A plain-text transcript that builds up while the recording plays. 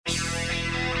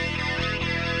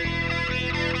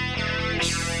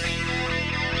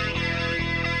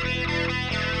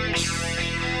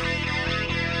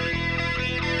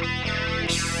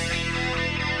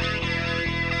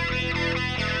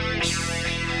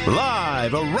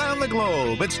Live around the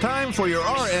globe, it's time for your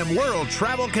RM World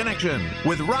Travel Connection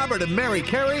with Robert and Mary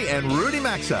Carey and Rudy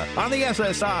Maxa on the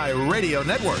SSI Radio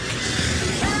Network.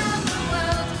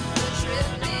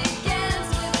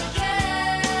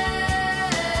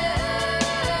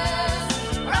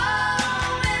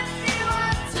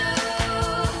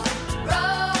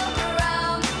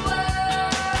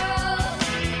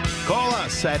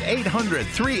 At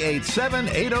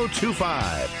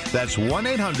 800-387-8025. That's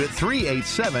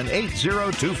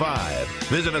 1-800-387-8025.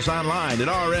 Visit us online at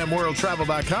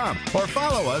rmworldtravel.com or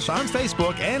follow us on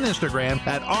Facebook and Instagram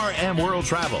at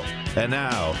RMWorldTravel. And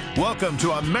now, welcome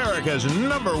to America's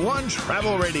 #1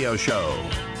 travel radio show.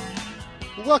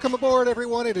 Welcome aboard,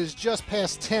 everyone. It is just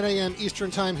past 10 a.m.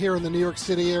 Eastern Time here in the New York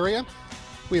City area.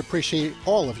 We appreciate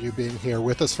all of you being here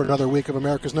with us for another week of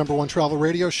America's #1 travel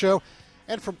radio show.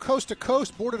 And from coast to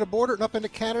coast, border to border, and up into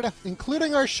Canada,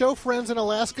 including our show friends in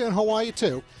Alaska and Hawaii,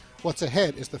 too, what's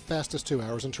ahead is the fastest 2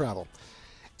 hours in travel.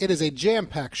 It is a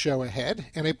jam-packed show ahead,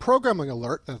 and a programming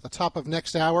alert that at the top of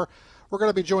next hour, we're going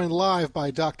to be joined live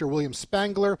by Dr. William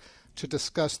Spangler to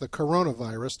discuss the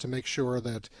coronavirus to make sure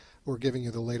that we're giving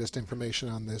you the latest information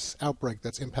on this outbreak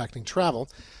that's impacting travel.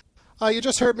 You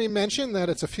just heard me mention that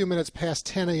it's a few minutes past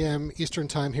 10 a.m. Eastern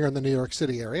Time here in the New York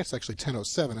City area. It's actually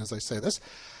 10:07 as I say this.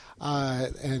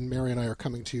 And Mary and I are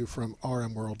coming to you from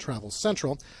RM World Travel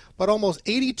Central. But almost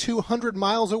 8,200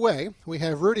 miles away, we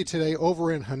have Rudy today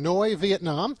over in Hanoi,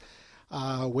 Vietnam,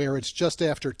 where it's just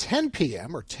after 10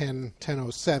 p.m. or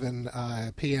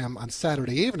 10:07 p.m. on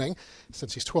Saturday evening,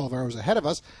 since he's 12 hours ahead of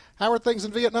us. How are things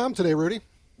in Vietnam today, Rudy?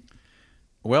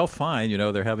 Well, fine. You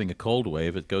know, they're having a cold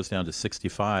wave. It goes down to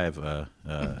 65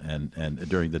 and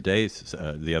during the days,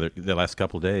 the last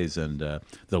couple of days, and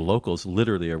the locals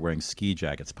literally are wearing ski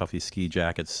jackets, puffy ski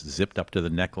jackets, zipped up to the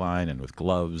neckline and with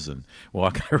gloves and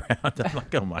walking around. I'm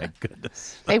like, oh my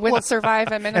goodness. They wouldn't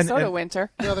survive a Minnesota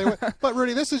winter. No, they would. But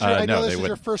Rudy, this is I know this is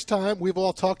your first time. We've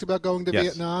all talked about going to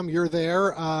Vietnam. You're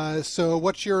there. So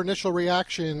what's your initial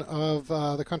reaction of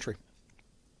the country?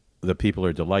 The people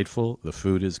are delightful. The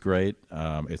food is great.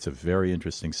 It's a very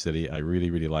interesting city. I really,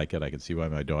 really like it. I can see why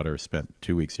my daughter spent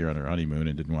 2 weeks here on her honeymoon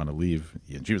and didn't want to leave.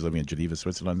 And she was living in Geneva,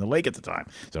 Switzerland, on the lake at the time.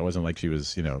 So it wasn't like she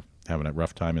was, having a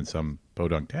rough time in some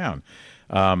podunk town.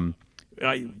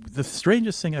 The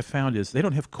strangest thing I found is they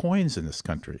don't have coins in this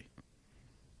country.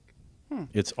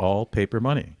 It's all paper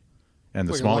money. And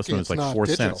the smallest one is like 4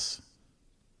 cents.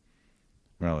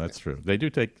 Well, that's true. They do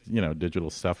take,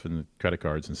 digital stuff and credit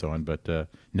cards and so on, but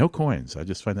no coins. I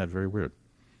just find that very weird.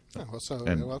 Oh,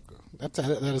 well,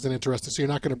 that is an interesting. So you're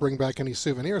not going to bring back any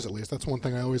souvenirs, at least. That's one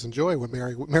thing I always enjoy when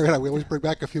Mary and I, we always bring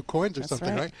back a few coins or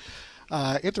something, right?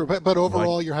 But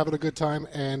overall, you're having a good time,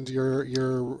 and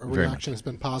your reaction has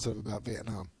been positive about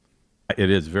Vietnam. It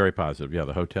is very positive. Yeah,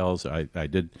 the hotels. I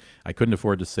couldn't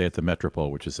afford to stay at the Metropole,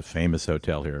 which is a famous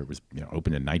hotel here. It was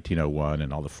opened in 1901,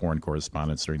 and all the foreign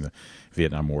correspondents during the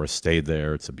Vietnam War stayed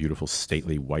there. It's a beautiful,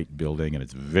 stately white building, and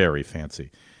it's very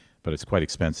fancy, but it's quite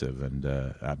expensive. And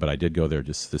but I did go there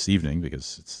just this evening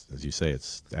because it's, as you say,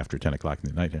 it's after 10 o'clock in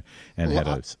the night here, and had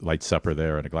a light supper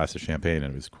there and a glass of champagne,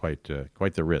 and it was quite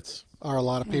the Ritz. Are a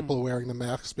lot of people wearing the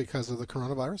masks because of the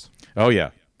coronavirus? Oh yeah.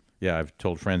 I've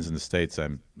told friends in the States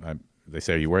they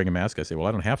say, "Are you wearing a mask?" I say, "Well,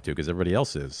 I don't have to because everybody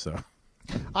else is." So,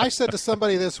 I said to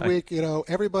somebody this week,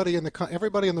 everybody in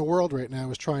the world right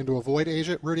now is trying to avoid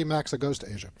Asia. Rudy Maxa goes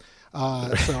to Asia, so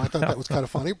I thought that was kind of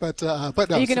funny. But no,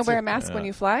 are you going to wear a mask when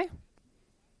you fly?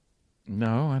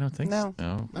 No, I don't think so.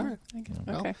 No. All right.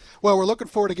 Okay. Well, we're looking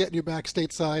forward to getting you back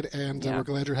stateside, and we're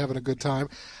glad you're having a good time.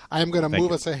 I am going to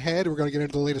move us ahead. We're going to get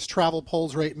into the latest travel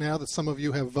polls right now that some of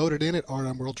you have voted in at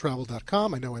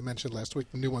rmworldtravel.com. I know I mentioned last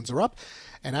week the new ones are up,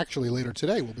 and actually later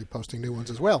today we'll be posting new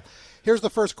ones as well. Here's the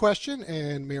first question,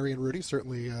 and Mary and Rudy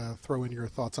certainly throw in your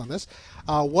thoughts on this.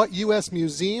 What U.S.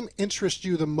 museum interests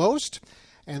you the most?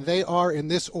 And they are in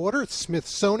this order: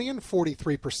 Smithsonian,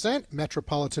 43%,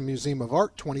 Metropolitan Museum of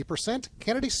Art, 20%,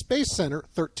 Kennedy Space Center,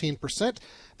 13%,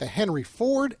 the Henry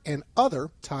Ford and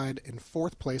Other tied in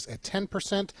fourth place at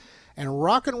 10%, and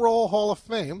Rock and Roll Hall of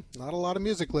Fame, not a lot of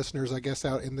music listeners, I guess,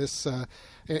 out in this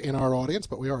in our audience,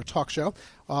 but we are a talk show,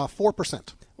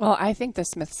 4%. Well, I think the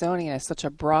Smithsonian is such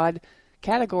a broad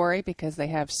category because they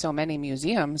have so many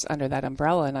museums under that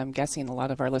umbrella, and I'm guessing a lot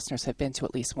of our listeners have been to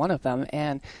at least one of them.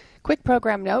 And quick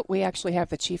program note, we actually have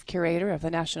the chief curator of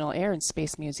the National Air and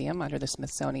Space Museum under the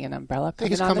Smithsonian umbrella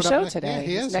coming on the show today.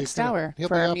 He is. Next hour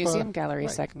for our museum gallery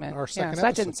segment. Our second so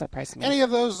that didn't surprise me. Any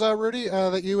of those, Rudy,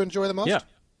 that you enjoy the most? Yeah.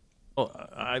 Well,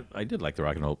 I did like the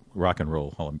Rock and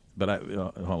Roll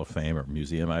Hall of Fame or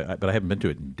museum, but I haven't been to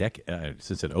it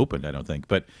since it opened, I don't think.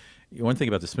 But one thing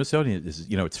about the Smithsonian is,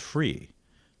 it's free.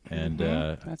 And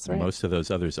that's right. most of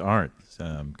those others aren't.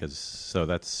 So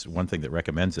that's one thing that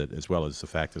recommends it, as well as the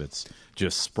fact that it's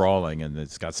just sprawling and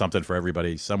it's got something for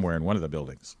everybody somewhere in one of the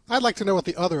buildings. I'd like to know what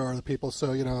the other are the people,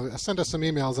 so, send us some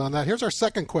emails on that. Here's our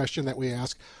second question that we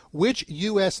ask. Which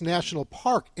U.S. national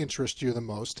park interests you the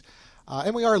most?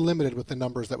 And we are limited with the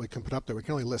numbers that we can put up there. We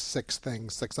can only list six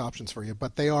options for you,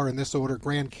 but they are in this order.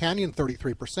 Grand Canyon,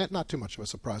 33%, not too much of a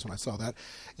surprise when I saw that.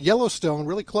 Yellowstone,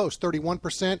 really close,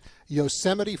 31%.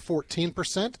 Yosemite,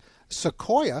 14%.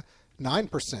 Sequoia,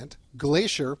 9%.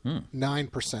 Glacier,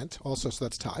 9%, also, so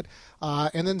that's tied.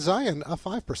 And then Zion,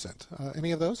 5%.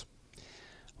 Any of those?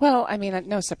 Well, I mean,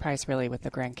 no surprise really with the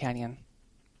Grand Canyon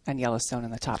and Yellowstone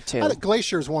in the top two. I think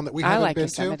Glacier is one that we haven't like been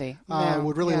Yosemite. to.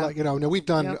 Would really like, we've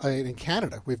done Yeah. in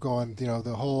Canada. We've gone,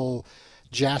 the whole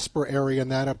Jasper area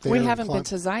and that up there. We haven't been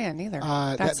to Zion either.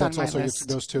 That's on my also list.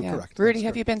 Those two, correct. Rudy,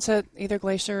 have you been to either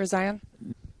Glacier or Zion?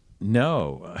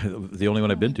 No, the only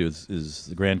one I've been to is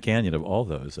the Grand Canyon of all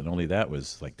those, and only that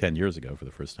was like 10 years ago for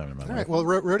the first time in my life. All right, well,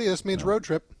 Rudy, this means road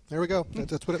trip. There we go.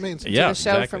 That's what it means. Yeah, the show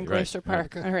exactly, from Glacier right.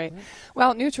 Park. All right.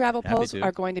 Well, new travel Happy polls to.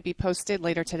 are going to be posted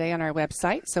later today on our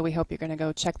website, so we hope you're going to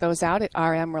go check those out at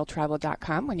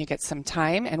rmworldtravel.com when you get some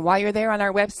time. And while you're there on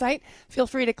our website, feel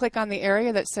free to click on the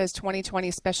area that says 2020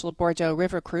 Special Bordeaux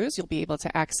River Cruise. You'll be able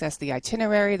to access the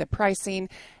itinerary, the pricing,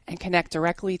 and connect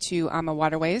directly to AMA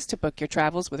Waterways to book your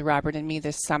travels with Robert and me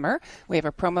this summer. We have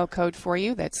a promo code for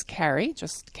you that's Carey,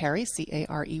 just Carey,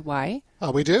 Carey.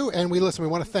 We do, and we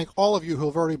want to thank all of you who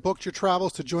have already booked your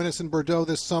travels to join us in Bordeaux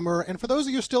this summer. And for those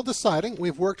of you still deciding,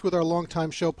 we've worked with our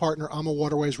longtime show partner, AMA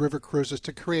Waterways River Cruises,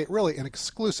 to create really an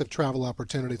exclusive travel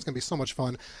opportunity. It's going to be so much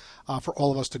fun for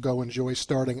all of us to go enjoy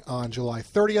starting on July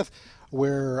 30th.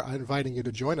 We're inviting you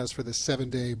to join us for this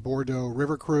 7-day Bordeaux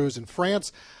River Cruise in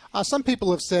France. Some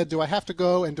people have said, do I have to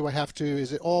go and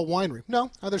is it all winery? No,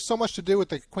 there's so much to do with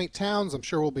the quaint towns. I'm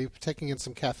sure we'll be taking in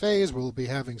some cafes. We'll be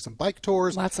having some bike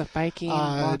tours. Lots of biking,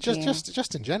 walking.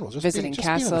 Just in general. Visiting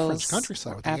castles. Being in the French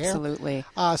countryside with the air. Absolutely.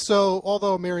 So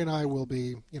although Mary and I will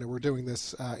be, we're doing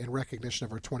this in recognition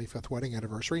of our 25th wedding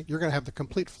anniversary, you're going to have the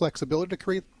complete flexibility to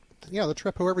create the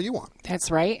trip however you want.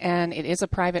 That's right, and it is a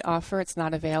private offer. It's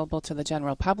not available to the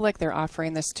general public. They're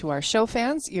offering this to our show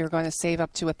fans. You're going to save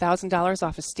up to $1,000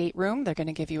 off a stateroom. They're going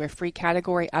to give you a free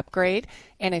category upgrade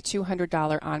and a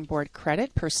 $200 onboard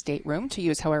credit per stateroom to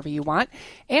use however you want.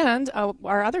 And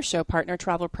our other show partner,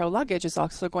 Travel Pro Luggage, is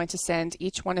also going to send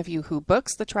each one of you who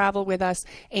books the travel with us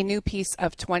a new piece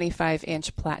of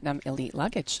 25-inch Platinum Elite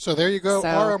luggage. So there you go, So,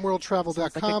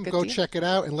 rmworldtravel.com. Go deal. check it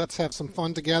out, and let's have some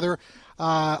fun together.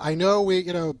 I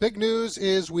know big news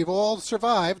is we've all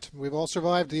survived. It's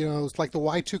like the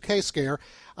Y2K scare.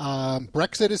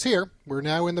 Brexit is here. We're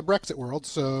now in the Brexit world,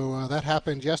 so that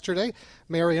happened yesterday.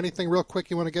 Mary, anything real quick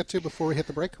you want to get to before we hit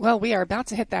the break? Well, we are about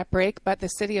to hit that break, but the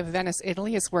city of Venice,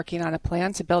 Italy is working on a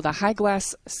plan to build a high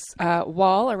glass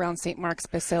wall around St. Mark's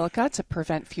Basilica to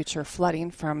prevent future flooding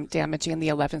from damaging the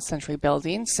 11th century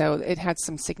building. So it had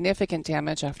some significant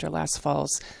damage after last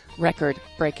fall's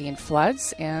record-breaking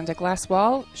floods, and a glass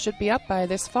wall should be up by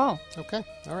this fall. Okay.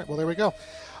 All right. Well, there we go.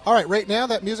 All right, right now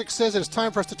that music says it's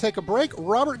time for us to take a break.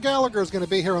 Robert Gallagher is going to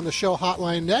be here on the show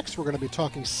hotline next. We're going to be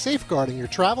talking safeguarding your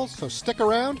travels, so stick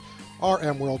around.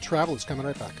 RM World Travel is coming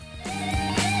right back.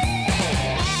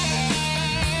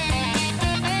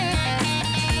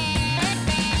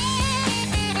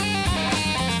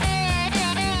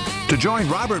 To join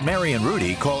Robert, Mary, and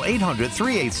Rudy, call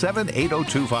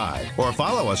 800-387-8025 or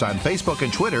follow us on Facebook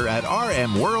and Twitter at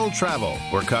RM World Travel.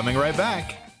 We're coming right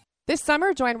back. This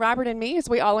summer, join Robert and me as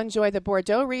we all enjoy the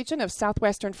Bordeaux region of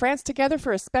southwestern France together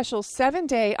for a special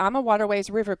 7-day AMA Waterways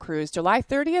River Cruise, July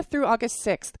 30th through August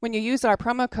 6th. When you use our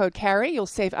promo code Carey, you'll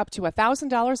save up to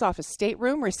 $1,000 off a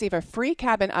stateroom, receive a free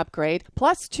cabin upgrade,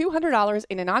 plus $200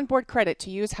 in an onboard credit to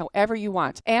use however you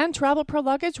want. And Travel Pro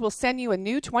Luggage will send you a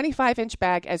new 25-inch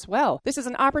bag as well. This is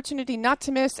an opportunity not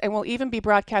to miss, and we'll even be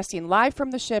broadcasting live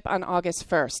from the ship on August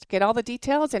 1st. Get all the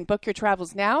details and book your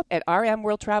travels now at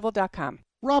rmworldtravel.com.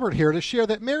 Robert here to share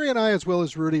that Mary and I, as well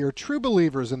as Rudy, are true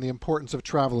believers in the importance of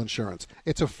travel insurance.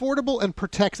 It's affordable and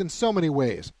protects in so many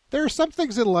ways. There are some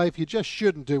things in life you just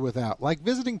shouldn't do without, like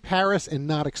visiting Paris and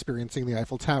not experiencing the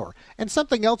Eiffel Tower. And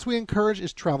something else we encourage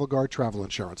is Travel Guard travel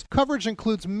insurance. Coverage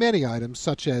includes many items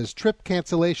such as trip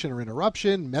cancellation or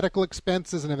interruption, medical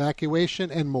expenses and evacuation,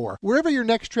 and more. Wherever your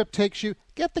next trip takes you,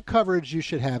 get the coverage you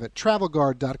should have at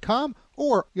travelguard.com,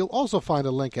 or you'll also find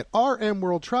a link at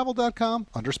rmworldtravel.com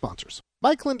under sponsors.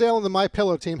 Mike Lindell and the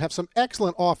MyPillow team have some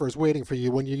excellent offers waiting for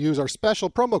you when you use our special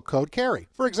promo code CAREY.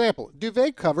 For example,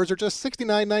 duvet covers are just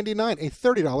 $69.99, a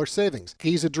 $30 savings.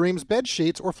 Giza Dreams bed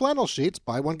sheets or flannel sheets,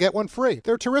 buy one, get one free.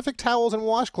 Their terrific towels and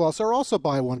washcloths are also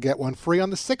buy one, get one free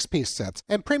on the 6-piece sets.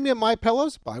 And premium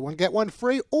MyPillows, buy one, get one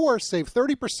free, or save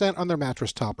 30% on their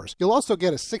mattress toppers. You'll also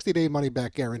get a 60-day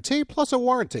money-back guarantee plus a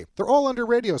warranty. They're all under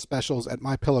radio specials at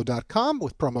MyPillow.com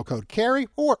with promo code CAREY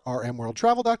or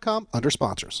RMWorldTravel.com under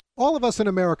sponsors. All of us in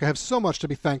America have so much to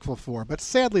be thankful for, but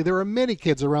sadly there are many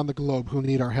kids around the globe who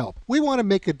need our help. We want to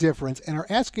make a difference and are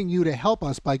asking you to help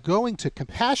us by going to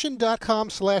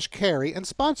compassion.com/carey and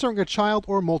sponsoring a child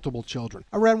or multiple children.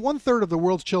 Around 1/3 of the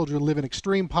world's children live in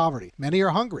extreme poverty. Many are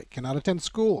hungry, cannot attend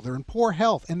school, they're in poor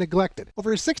health and neglected.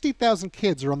 Over 60,000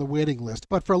 kids are on the waiting list,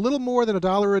 but for a little more than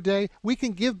 $1 a day, we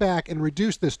can give back and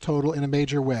reduce this total in a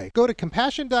major way. Go to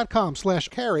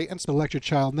compassion.com/carey and select your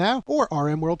child now or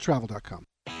rmworldtravel.com.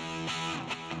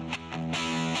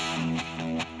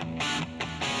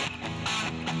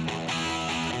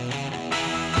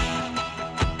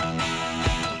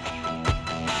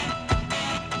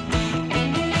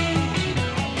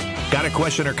 Got a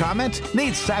question or comment?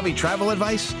 Need savvy travel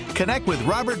advice? Connect with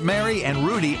Robert, Mary, and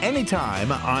Rudy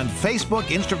anytime on Facebook,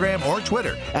 Instagram, or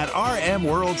Twitter at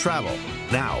RMWorldTravel.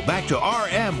 Now, back to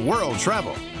RM World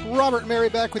Travel. Robert and Mary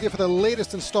back with you for the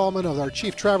latest installment of our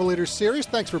Chief Travel Leaders series.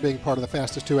 Thanks for being part of the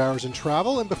fastest 2 hours in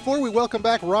travel. And before we welcome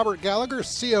back Robert Gallagher,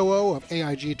 COO of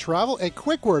AIG Travel, a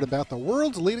quick word about the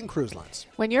world's leading cruise lines.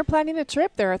 When you're planning a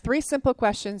trip, there are 3 simple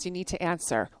questions you need to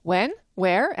answer. When?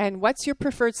 Where, and what's your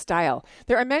preferred style?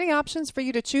 There are many options for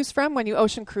you to choose from when you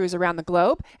ocean cruise around the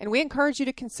globe, and we encourage you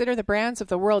to consider the brands of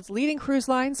the world's leading cruise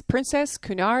lines: Princess,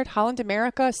 Cunard, Holland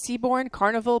America, Seabourn,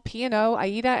 Carnival, P&O,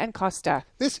 AIDA, and Costa.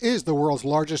 This is the world's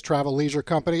largest travel leisure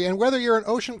company, and whether you're an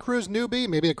ocean cruise newbie,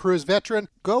 maybe a cruise veteran,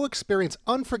 go experience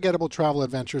unforgettable travel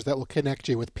adventures that will connect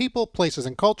you with people, places,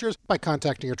 and cultures by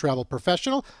contacting your travel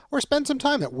professional, or spend some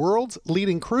time at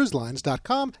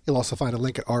worldsleadingcruiselines.com. You'll also find a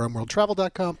link at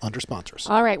rmworldtravel.com under sponsors.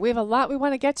 All right, we have a lot we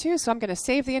want to get to, so I'm going to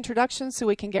save the introduction so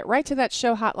we can get right to that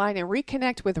show hotline and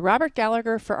reconnect with Robert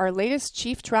Gallagher for our latest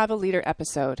Chief Travel Leader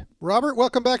episode. Robert,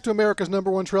 welcome back to America's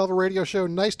 #1 travel radio show.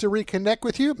 Nice to reconnect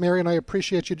with you. Mary and I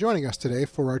appreciate you joining us today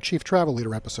for our Chief Travel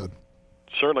Leader episode.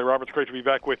 Certainly, Robert. It's great to be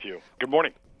back with you. Good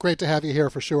morning. Great to have you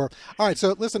here for sure. All right,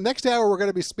 so listen, next hour we're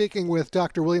going to be speaking with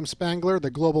Dr. William Spangler,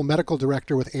 the Global Medical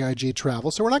Director with AIG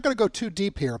Travel. So we're not going to go too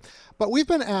deep here, but we've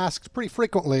been asked pretty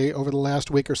frequently over the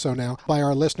last week or so now by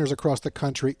our listeners across the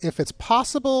country if it's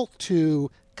possible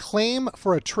to claim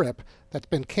for a trip that's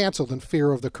been canceled in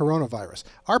fear of the coronavirus.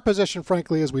 Our position,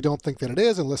 frankly, is we don't think that it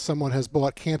is unless someone has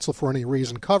bought cancel for any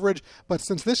reason coverage. But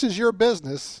since this is your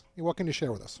business, what can you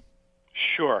share with us?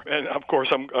 Sure. And, of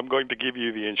course, I'm going to give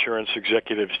you the insurance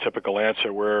executive's typical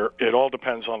answer where it all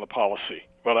depends on the policy.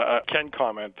 But I can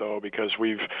comment, though, because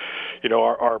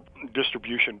our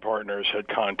distribution partners had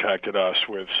contacted us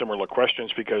with similar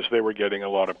questions because they were getting a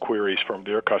lot of queries from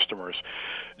their customers.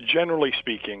 Generally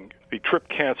speaking, the trip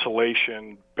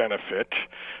cancellation benefit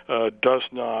does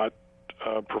not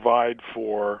provide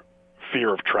for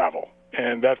fear of travel.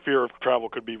 And that fear of travel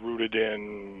could be rooted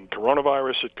in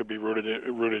coronavirus. It could be rooted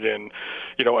in,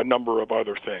 a number of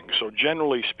other things. So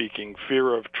generally speaking,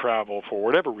 fear of travel for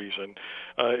whatever reason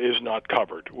is not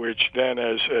covered, which then,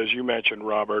 as you mentioned,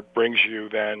 Robert, brings you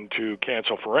then to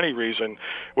cancel for any reason,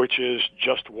 which is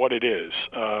just what it is.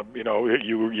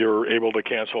 You're able to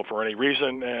cancel for any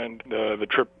reason, and the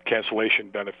trip cancellation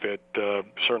benefit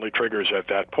certainly triggers at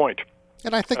that point.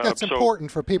 And I think that's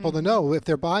important for people to know. If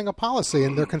they're buying a policy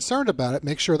and they're concerned about it,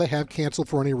 make sure they have canceled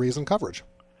for any reason coverage.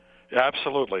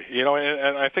 Absolutely.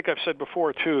 And I think I've said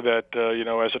before, too, that,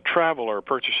 as a traveler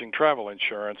purchasing travel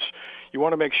insurance, you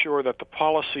want to make sure that the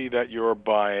policy that you're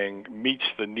buying meets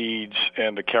the needs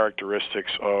and the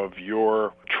characteristics of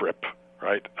your trip.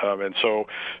 Right, and so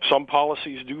some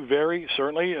policies do vary,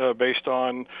 certainly, based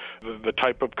on the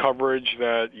type of coverage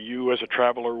that you as a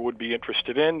traveler would be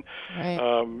interested in. Right.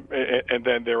 And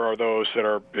then there are those that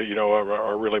are,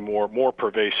 are really more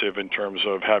pervasive in terms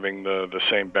of having the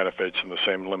same benefits and the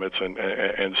same limits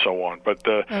and so on. But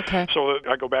okay. So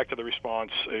I go back to the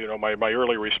response, my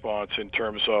early response in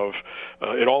terms of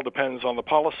it all depends on the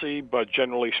policy, but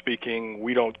generally speaking,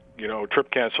 we don't. Trip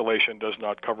cancellation does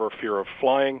not cover fear of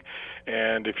flying,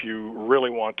 And if you really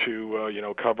want to,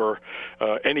 cover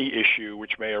any issue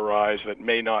which may arise that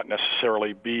may not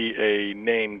necessarily be a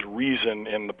named reason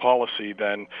in the policy,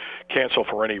 then cancel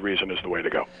for any reason is the way to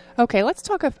go. Okay, let's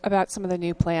talk about some of the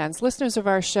new plans. Listeners of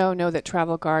our show know that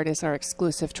Travel Guard is our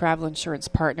exclusive travel insurance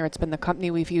partner. It's been the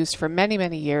company we've used for many,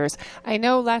 many years. I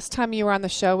know last time you were on the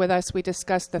show with us, we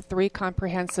discussed the 3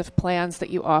 comprehensive plans that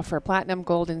you offer, Platinum,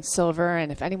 Gold, and Silver.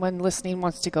 And if anyone listening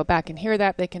wants to go back and hear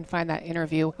that, they can find that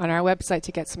interview on our website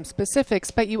to get some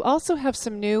specifics. But you also have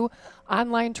some new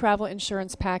online travel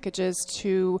insurance packages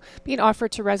being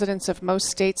offered to residents of most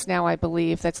states now, I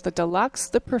believe. That's the Deluxe,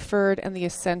 the Preferred, and the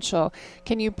Essential.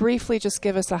 Can you briefly just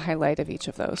give us a highlight of each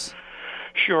of those?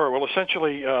 Sure. Well,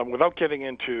 essentially, without getting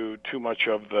into too much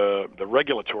of the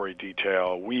regulatory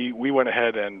detail, we went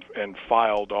ahead and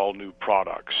filed all new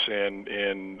products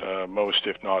in most,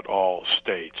 if not all,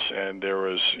 states, and there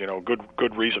was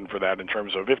good reason for that in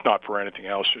terms of, if not for anything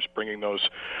else, just bringing those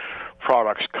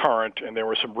products current, and there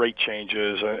were some rate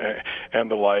changes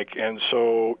and the like. And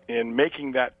so in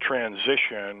making that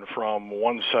transition from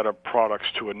one set of products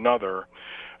to another,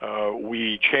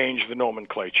 we changed the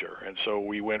nomenclature, and so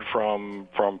we went from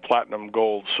Platinum,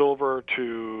 Gold, Silver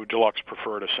to Deluxe,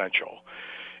 Preferred, Essential.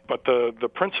 But the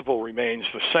principle remains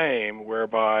the same,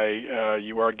 whereby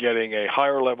you are getting a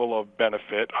higher level of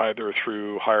benefit either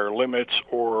through higher limits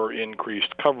or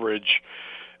increased coverage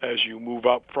as you move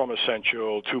up from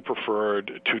Essential to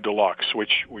Preferred to Deluxe,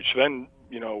 which then,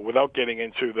 without getting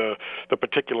into the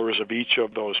particulars of each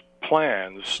of those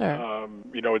plans, sure.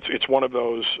 It's one of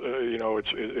those,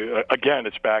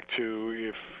 it's back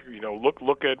to, if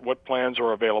look at what plans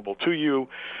are available to you,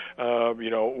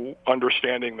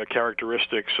 understanding the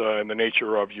characteristics and the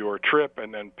nature of your trip,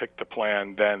 and then pick the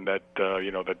plan then that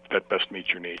best meets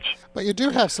your needs. But you do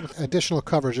have some additional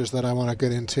coverages that I want to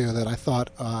get into that I thought,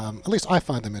 at least I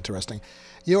find them interesting.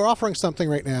 You're offering something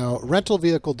right now, rental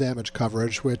vehicle damage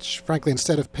coverage, which, frankly,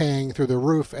 instead of paying through the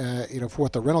roof, for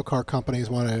what the rental car companies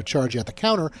want to charge you at the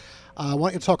counter, I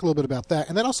want you to talk a little bit about that.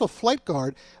 And then also Flight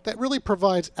Guard, that really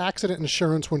provides accident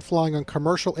insurance when flying on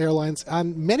commercial airlines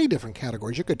on many different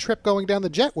categories. You could trip going down the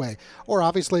jetway, or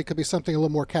obviously it could be something a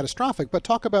little more catastrophic. But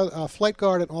talk about Flight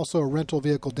Guard and also a rental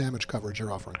vehicle damage coverage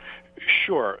you're offering.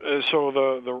 Sure. So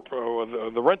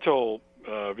the rental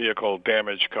vehicle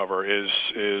damage cover is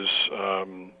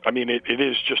it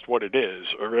is just what it is,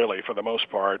 really, for the most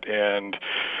part, and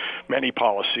many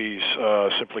policies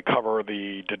simply cover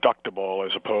the deductible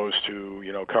as opposed to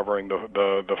covering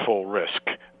the full risk.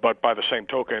 But by the same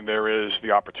token, there is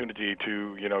the opportunity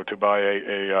to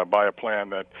buy a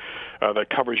plan that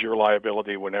covers your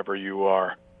liability whenever you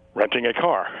are renting a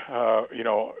car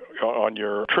on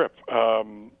your trip.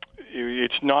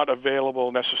 It's not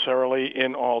available necessarily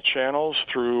in all channels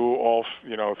through all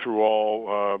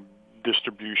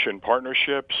distribution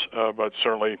partnerships, but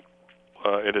certainly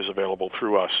it is available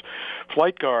through us.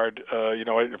 Flight Guard,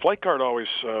 Flight Guard always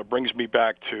brings me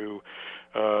back to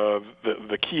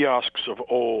the kiosks of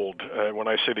old. When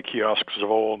I say the kiosks of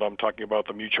old, I'm talking about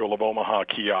the Mutual of Omaha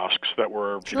kiosks that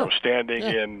were standing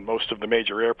in most of the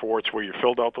major airports, where you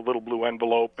filled out the little blue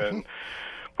envelope and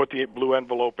put the blue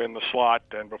envelope in the slot,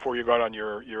 and before you got on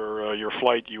your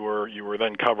flight, you were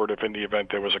then covered if in the event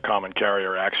there was a common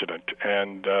carrier accident,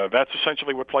 and that's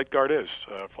essentially what Flight Guard is.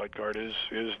 Flight Guard is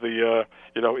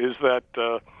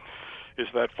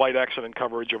that flight accident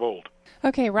coverage of old.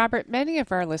 Okay, Robert, many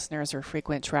of our listeners are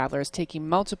frequent travelers taking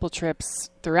multiple trips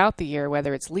throughout the year,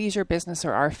 whether it's leisure, business,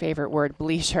 or our favorite word,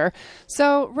 bleisure.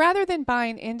 So rather than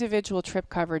buying individual trip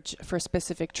coverage for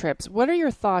specific trips, what are your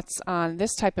thoughts on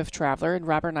this type of traveler, and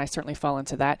Robert and I certainly fall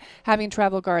into that, having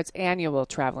Travel Guard's annual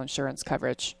travel insurance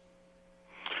coverage?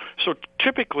 So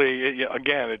typically,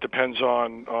 again, it depends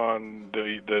on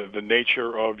the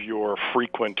nature of your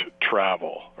frequent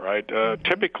travel, right?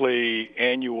 Typically,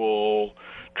 annual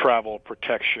travel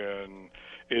protection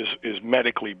is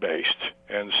medically based,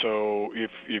 and so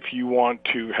if you want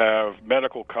to have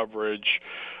medical coverage,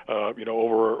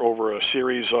 over a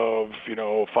series of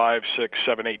 5, 6,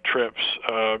 7, 8 trips,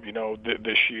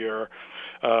 this year.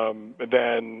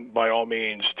 Then by all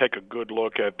means take a good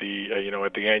look at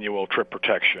the annual trip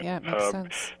protection. Yeah, it makes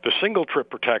sense. The single trip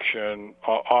protection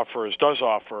does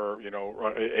offer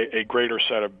a greater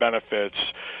set of benefits,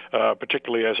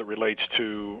 particularly as it relates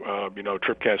to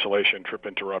trip cancellation, trip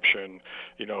interruption,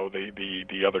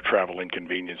 the other travel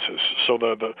inconveniences. So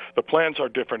the plans are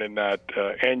different in that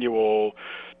annual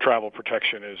travel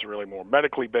protection is really more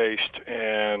medically based,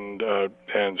 and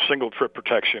single trip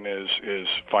protection is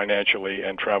financially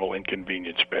and travel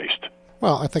inconvenience based.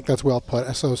 Well, I think that's well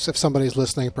put. So if somebody's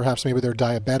listening, perhaps maybe they're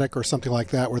diabetic or something like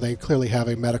that, where they clearly have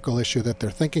a medical issue that they're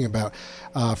thinking about,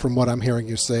 from what I'm hearing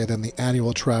you say, then the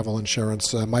annual travel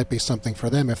insurance might be something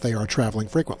for them if they are traveling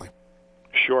frequently.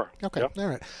 Sure. Okay. Yep. All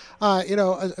right.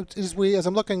 As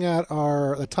I'm looking at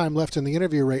the time left in the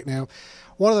interview right now,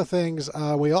 one of the things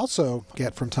we also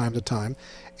get from time to time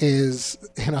is,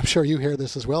 and I'm sure you hear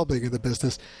this as well, being in the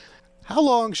business, how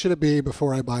long should it be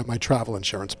before I buy my travel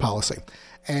insurance policy?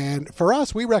 And for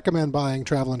us, we recommend buying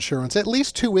travel insurance at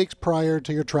least 2 weeks prior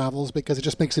to your travels because it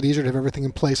just makes it easier to have everything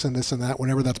in place and this and that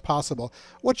whenever that's possible.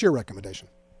 What's your recommendation?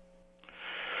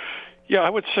 Yeah, I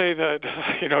would say that,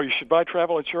 you should buy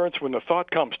travel insurance when the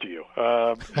thought comes to you,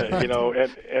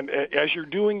 and as you're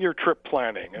doing your trip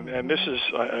planning, and this is,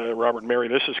 Robert and Mary,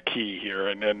 this is key here,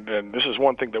 and this is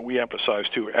one thing that we emphasize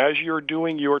too. As you're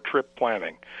doing your trip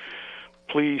planning,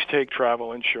 please take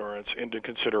travel insurance into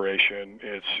consideration.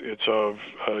 It's of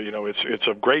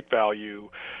great value,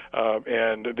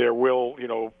 and there will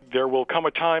come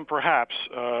a time perhaps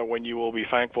when you will be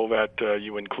thankful that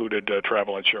you included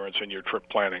travel insurance in your trip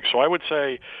planning. So I would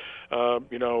say,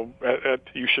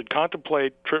 you should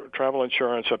contemplate travel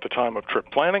insurance at the time of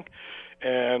trip planning,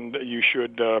 and you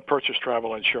should purchase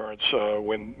travel insurance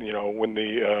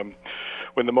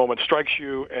when the moment strikes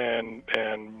you, and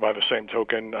by the same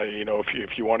token,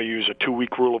 if you want to use a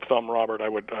 2-week rule of thumb, Robert, I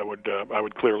would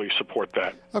clearly support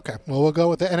that. Okay, well, we'll go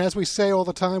with that. And as we say all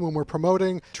the time when we're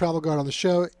promoting Travel Guard on the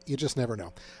show, you just never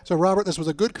know. So, Robert, this was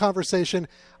a good conversation.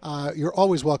 You're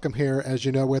always welcome here, as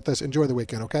you know, with us. Enjoy the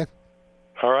weekend, okay?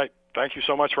 All right. Thank you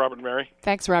so much, Robert and Mary.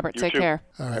 Thanks, Robert. Take care.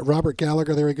 All right, Robert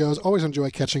Gallagher, there he goes. Always enjoy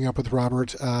catching up with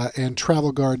Robert, and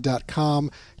TravelGuard.com.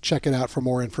 Check it out for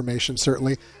more information,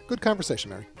 certainly. Good conversation,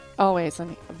 Mary. Always.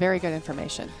 Very good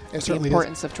information. The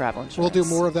importance of travel insurance. We'll do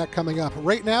more of that coming up.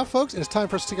 Right now, folks, it's time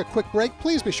for us to take a quick break.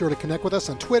 Please be sure to connect with us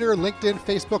on Twitter, LinkedIn,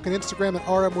 Facebook, and Instagram at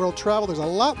RM World Travel. There's a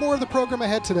lot more of the program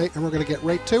ahead today, and we're going to get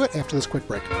right to it after this quick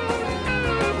break.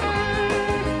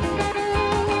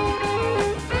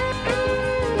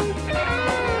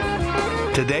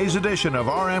 Today's edition of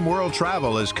RM World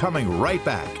Travel is coming right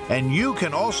back, and you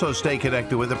can also stay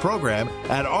connected with the program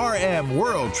at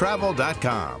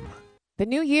rmworldtravel.com. The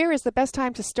new year is the best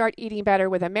time to start eating better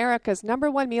with America's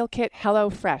 #1 meal kit,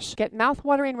 HelloFresh. Get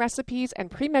mouth-watering recipes and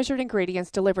pre-measured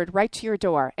ingredients delivered right to your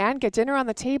door, and get dinner on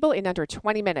the table in under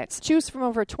 20 minutes. Choose from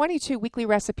over 22 weekly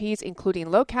recipes,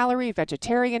 including low-calorie,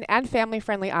 vegetarian, and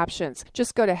family-friendly options.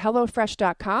 Just go to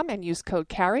HelloFresh.com and use code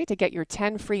CAREY to get your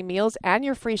 10 free meals and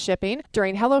your free shipping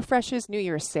during HelloFresh's New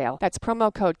Year's sale. That's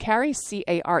promo code CAREY,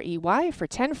 C-A-R-E-Y, for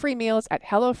 10 free meals at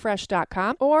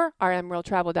HelloFresh.com or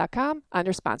RMWorldTravel.com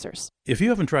under sponsors. If you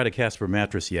haven't tried a Casper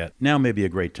mattress yet, now may be a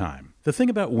great time. The thing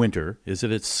about winter is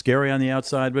that it's scary on the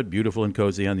outside, but beautiful and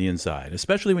cozy on the inside,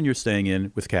 especially when you're staying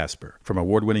in with Casper. From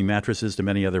award-winning mattresses to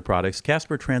many other products,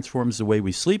 Casper transforms the way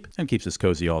we sleep and keeps us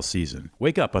cozy all season.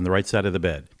 Wake up on the right side of the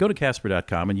bed. Go to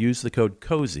Casper.com and use the code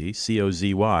COZY,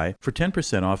 C-O-Z-Y, for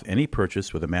 10% off any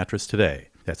purchase with a mattress today.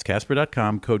 That's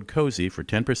Casper.com, code COZY for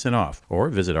 10% off, or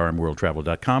visit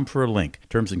RMWorldTravel.com for a link.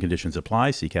 Terms and conditions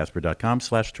apply. See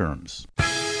Casper.com/terms.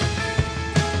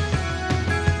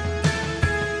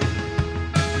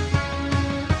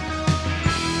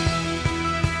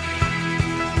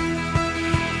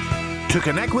 To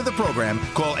connect with the program,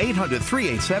 call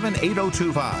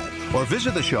 800-387-8025 or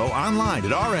visit the show online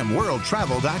at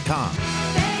rmworldtravel.com.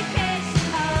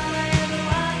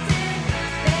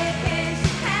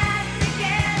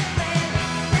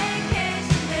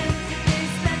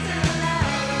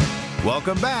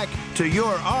 Welcome back to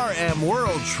your RM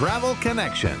World Travel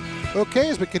Connection. Okay,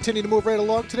 as we continue to move right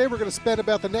along today, we're going to spend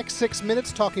about the next 6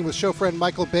 minutes talking with show friend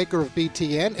Michael Baker of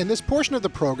BTN, and this portion of the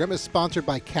program is sponsored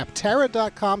by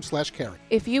Capterra.com/Carey.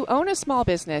 If you own a small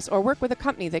business or work with a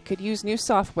company that could use new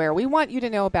software, we want you to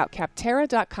know about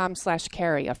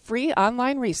Capterra.com/Carey, a free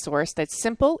online resource that's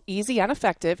simple, easy, and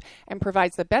effective, and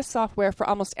provides the best software for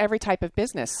almost every type of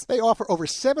business. They offer over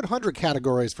 700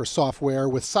 categories for software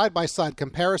with side-by-side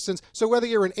comparisons, so whether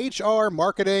you're in HR,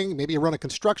 marketing, maybe you run a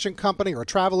construction company or a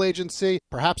travel agency,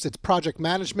 perhaps it's project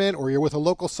management, or you're with a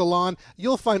local salon,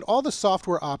 you'll find all the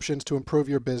software options to improve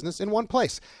your business in one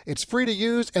place. It's free to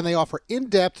use, and they offer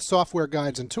in-depth software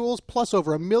guides and tools, plus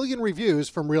over 1 million reviews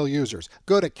from real users.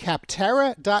 Go to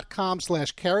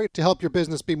Capterra.com/Carey to help your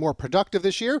business be more productive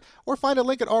this year, or find a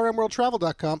link at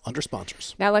rmworldtravel.com under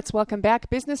sponsors. Now let's welcome back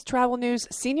Business Travel News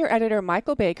Senior Editor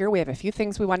Michael Baker. We have a few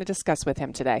things we want to discuss with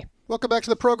him today. Welcome back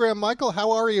to the program, Michael. How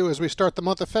are you as we start the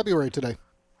month of February today?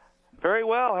 Very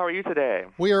well. How are you today?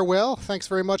 We are well. Thanks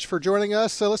very much for joining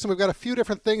us. So listen, we've got a few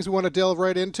different things we want to delve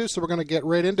right into, so we're going to get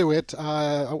right into it.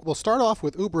 We'll start off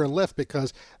with Uber and Lyft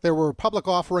because there were public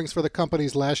offerings for the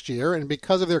companies last year, and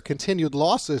because of their continued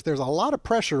losses, there's a lot of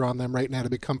pressure on them right now to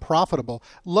become profitable.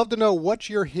 Love to know what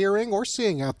you're hearing or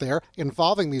seeing out there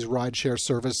involving these rideshare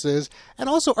services, and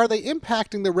also, are they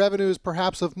impacting the revenues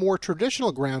perhaps of more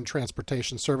traditional ground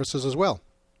transportation services as well?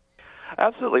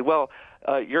 Absolutely. Well,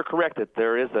 you're correct that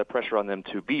there is a pressure on them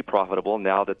to be profitable.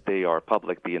 Now that they are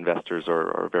public, the investors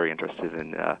are very interested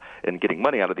in getting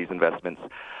money out of these investments.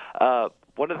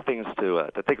 One of the things to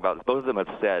think about is both of them have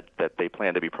said that they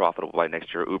plan to be profitable by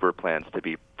next year. Uber plans to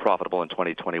be profitable in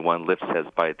 2021. Lyft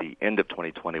says by the end of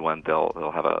 2021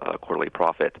 they'll have a quarterly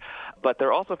profit. But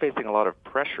they're also facing a lot of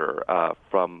pressure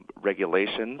from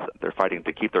regulations. They're fighting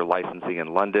to keep their licensing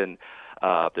in London.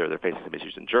 They're facing some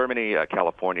issues in Germany,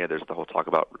 California. There's the whole talk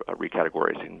about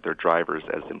recategorizing their drivers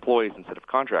as employees instead of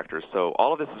contractors. So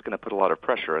all of this is going to put a lot of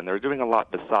pressure, and they're doing a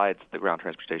lot besides the ground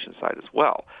transportation side as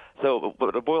well. So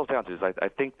what it boils down to is I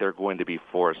think they're going to be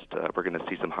forced. We're going to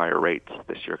see some higher rates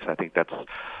this year because I think that's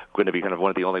going to be kind of one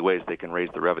of the only ways they can raise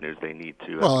the revenues they need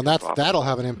to. Well, and that'll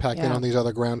have an impact then on these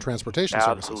other ground transportation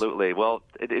services. Absolutely. Well,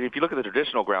 if you look at the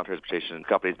traditional ground transportation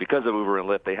companies, because of Uber and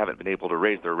Lyft, they haven't been able to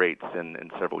raise their rates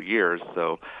in several years.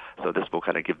 So this will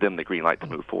kind of give them the green light to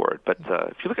move forward. But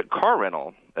if you look at car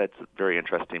rental, that's very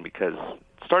interesting because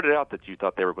it started out that you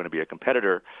thought they were going to be a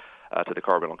competitor to the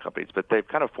car rental companies, but they've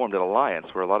kind of formed an alliance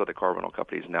where a lot of the car rental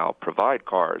companies now provide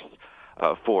cars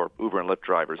for Uber and Lyft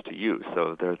drivers to use.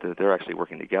 So they're actually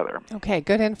working together. Okay,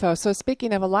 good info. So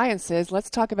speaking of alliances, let's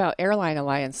talk about airline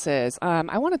alliances.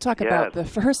 I want to talk about the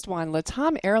first one,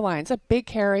 LATAM Airlines, a big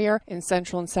carrier in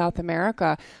Central and South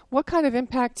America. What kind of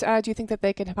impact do you think that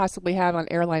they could possibly have on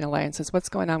airline alliances? What's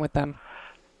going on with them?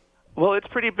 Well, it's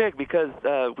pretty big because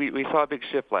we saw a big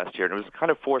shift last year, and it was kind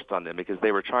of forced on them because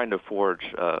they were trying to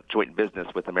forge joint business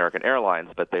with American Airlines,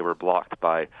 but they were blocked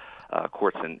by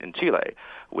courts in Chile,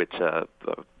 which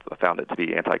found it to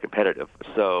be anti-competitive.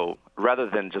 So rather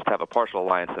than just have a partial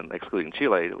alliance and excluding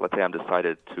Chile, LATAM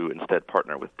decided to instead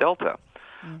partner with Delta,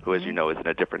 who, as you know, is in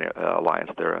a different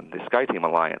alliance. They're in the SkyTeam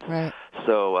alliance. Right.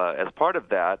 So as part of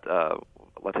that,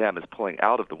 LATAM is pulling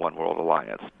out of the One World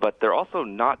Alliance, but they're also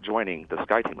not joining the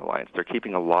SkyTeam Alliance. They're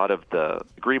keeping a lot of the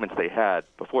agreements they had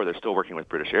before. They're still working with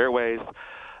British Airways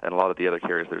and a lot of the other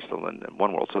carriers. They're still in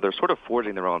One World. So they're sort of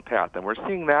forging their own path, and we're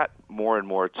seeing that more and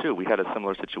more, too. We had a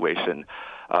similar situation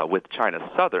with China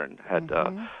Southern had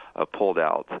pulled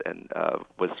out and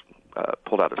was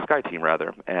pulled out of SkyTeam,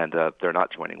 rather, and they're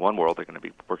not joining One World. They're going to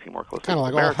be working more closely. Kind of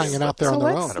like Americans, all hanging out there on their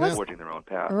own. Kind of forging their own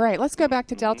path. Right. Let's go back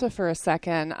to Delta for a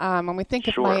second. When we think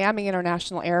of Miami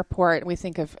International Airport, we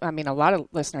think of, a lot of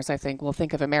listeners, I think, will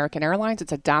think of American Airlines.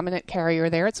 It's a dominant carrier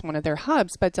there. It's one of their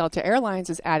hubs, but Delta Airlines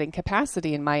is adding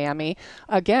capacity in Miami.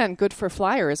 Again, good for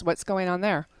flyers. What's going on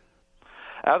there?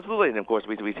 Absolutely, and of course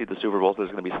we see the Super Bowl, so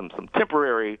there's going to be some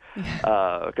temporary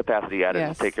capacity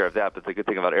added to take care of that. But the good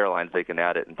thing about airlines, they can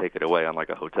add it and take it away, unlike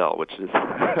a hotel, which is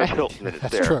built and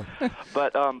it's there. True.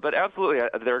 But absolutely,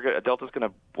 Delta's going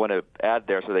to want to add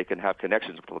there so they can have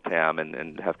connections with LATAM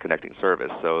and have connecting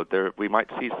service. So we might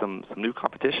see some new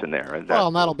competition there, and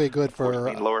that'll be good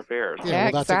for lower fares.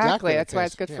 Yeah, well, exactly. That's why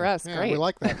it's good for us. Yeah, Great. we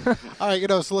like that. All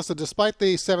right, so listen, despite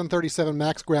the 737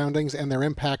 MAX groundings and their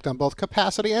impact on both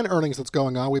capacity and earnings that's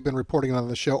going on, we've been reporting on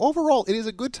the show. Overall, it is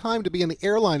a good time to be in the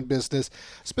airline business,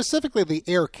 specifically the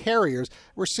air carriers.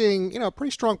 We're seeing,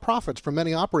 pretty strong profits from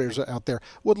many operators out there.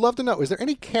 Would love to know, is there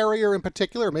any carrier in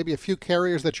particular, or maybe a few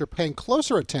carriers that you're paying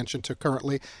closer attention to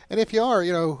currently? And if you are,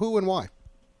 who and why?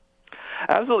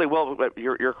 Absolutely. Well,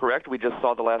 you're correct. We just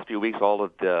saw the last few weeks all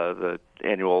of the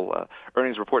annual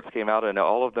earnings reports came out, and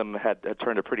all of them had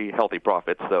turned a pretty healthy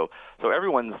profit. So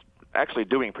everyone's actually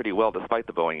doing pretty well despite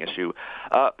the Boeing issue.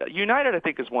 United, I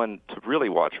think, is one to really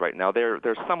watch right now. They're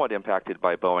somewhat impacted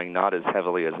by Boeing, not as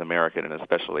heavily as American and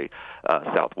especially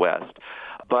Southwest.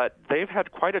 But they've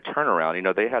had quite a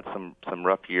turnaround. They had some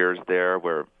rough years there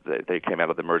where they came out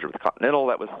of the merger with Continental.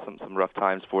 That was some rough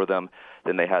times for them.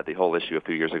 Then they had the whole issue a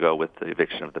few years ago with the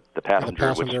eviction of the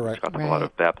passenger, which got them a lot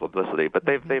of bad publicity. But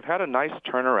they've had a nice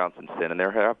turnaround since then, and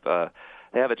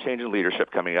they have a change in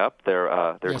leadership coming up. Their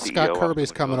CEO, Scott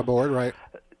Kirby's coming aboard, right?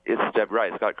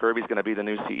 Right. Scott Kirby's going to be the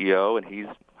new CEO, and he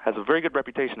has a very good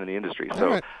reputation in the industry. So,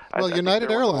 right. Well,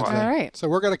 United Airlines. All right. So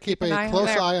we're going to keep a close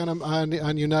eye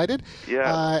on United.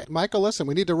 Yeah. Michael, listen,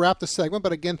 we need to wrap the segment,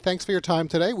 but again, thanks for your time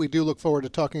today. We do look forward to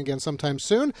talking again sometime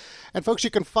soon. And folks, you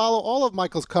can follow all of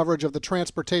Michael's coverage of the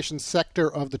transportation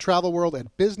sector of the travel world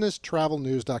at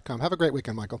businesstravelnews.com. Have a great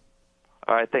weekend, Michael.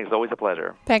 All right. Thanks. Always a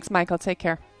pleasure. Thanks, Michael. Take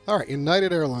care. All right,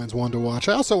 United Airlines one to watch.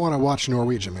 I also want to watch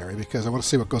Norwegian, Mary, because I want to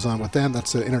see what goes on with them.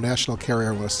 That's an international carrier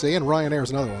I want to see. And Ryanair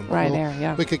is another one. Ryanair,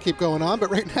 yeah. We could keep going on,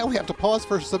 but right now we have to pause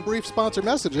for some brief sponsor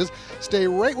messages. Stay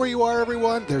right where you are,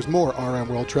 everyone. There's more RM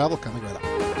World Travel coming right up.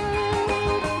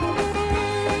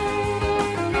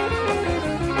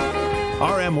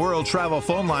 RM World Travel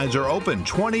phone lines are open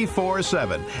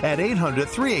 24/7 at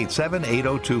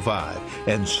 800-387-8025.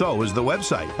 And so is the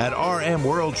website at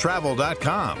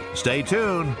rmworldtravel.com. Stay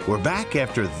tuned. We're back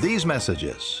after these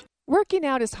messages. Working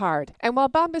out is hard, and while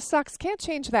Bombas socks can't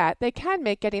change that, they can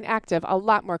make getting active a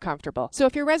lot more comfortable. So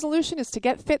if your resolution is to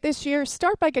get fit this year,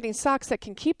 start by getting socks that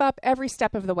can keep up every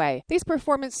step of the way. These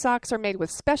performance socks are made with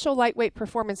special lightweight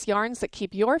performance yarns that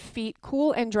keep your feet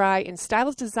cool and dry in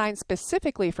styles designed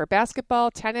specifically for basketball,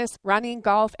 tennis, running,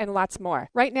 golf, and lots more.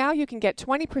 Right now, you can get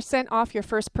 20% off your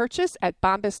first purchase at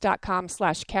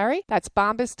bombas.com/carry. That's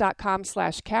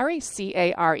bombas.com/carry,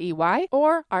 C-A-R-E-Y,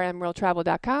 or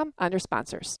rmworldtravel.com under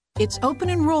sponsors. It's open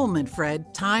enrollment,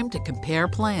 Fred. Time to compare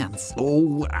plans.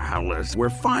 Oh, Alice, we're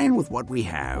fine with what we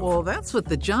have. Well, that's what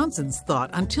the Johnsons thought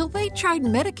until they tried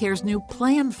Medicare's new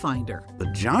Plan Finder. The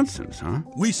Johnsons, huh?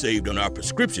 We saved on our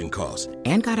prescription costs.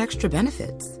 And got extra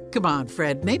benefits. Come on,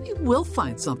 Fred. Maybe we'll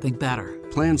find something better.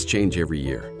 Plans change every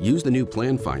year. Use the new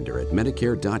Plan Finder at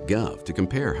Medicare.gov to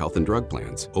compare health and drug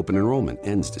plans. Open enrollment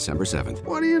ends December 7th.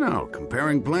 What do you know?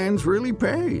 Comparing plans really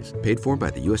pays. Paid for by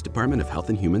the U.S. Department of Health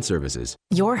and Human Services.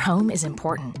 Your home is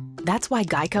important. That's why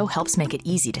Geico helps make it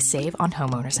easy to save on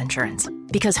homeowners insurance.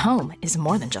 Because home is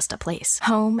more than just a place.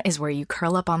 Home is where you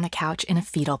curl up on the couch in a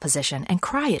fetal position and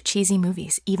cry at cheesy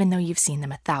movies, even though you've seen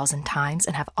them 1,000 times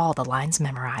and have all the lines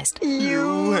memorized.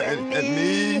 You and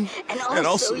me. And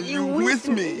also you with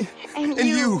me. And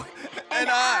you and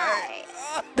I.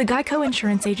 The Geico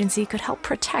Insurance Agency could help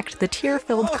protect the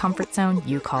tear-filled comfort zone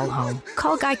you call home.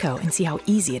 Call Geico and see how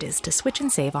easy it is to switch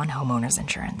and save on homeowners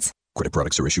insurance. Credit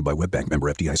products are issued by WebBank. Member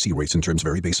FDIC. Rates and terms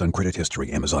vary based on credit history.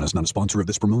 Amazon is not a sponsor of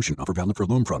this promotion. Offer valid for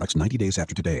loan products 90 days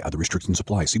after today. Other restrictions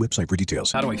apply. See website for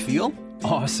details. How do I feel?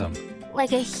 Awesome.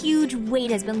 Like a huge weight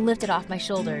has been lifted off my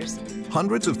shoulders.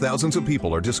 Hundreds of thousands of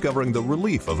people are discovering the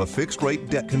relief of a fixed-rate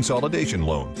debt consolidation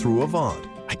loan through Avant.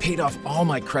 I paid off all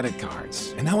my credit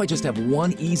cards, and now I just have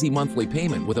one easy monthly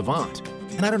payment with Avant.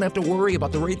 And I don't have to worry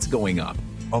about the rates going up.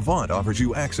 Avant offers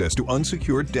you access to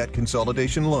unsecured debt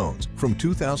consolidation loans from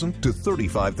 $2,000 to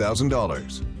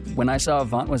 $35,000. When I saw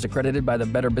Avant was accredited by the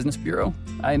Better Business Bureau,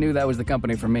 I knew that was the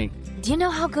company for me. Do you know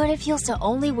how good it feels to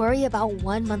only worry about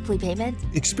one monthly payment?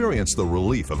 Experience the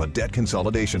relief of a debt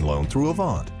consolidation loan through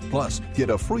Avant. Plus, get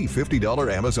a free $50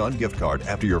 Amazon gift card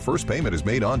after your first payment is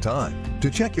made on time. To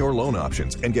check your loan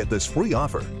options and get this free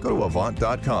offer, go to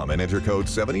Avant.com and enter code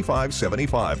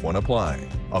 7575 when applying.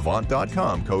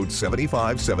 Avant.com, code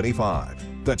 7575.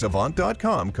 That's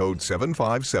Avant.com, code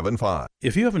 7575.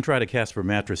 If you haven't tried a Casper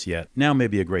mattress yet, now may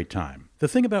be a great time. The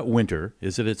thing about winter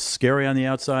is that it's scary on the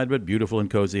outside, but beautiful and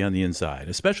cozy on the inside,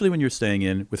 especially when you're staying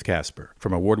in with Casper.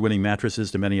 From award-winning mattresses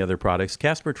to many other products,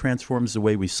 Casper transforms the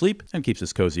way we sleep and keeps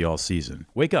us cozy all season.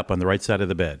 Wake up on the right side of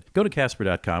the bed. Go to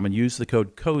Casper.com and use the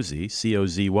code COZY,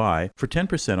 C-O-Z-Y, for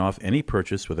 10% off any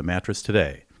purchase with a mattress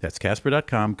today. That's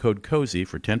Casper.com, code COZY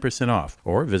for 10% off.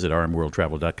 Or visit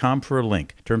RMWorldTravel.com for a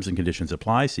link. Terms and conditions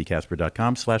apply. See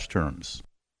Casper.com/terms.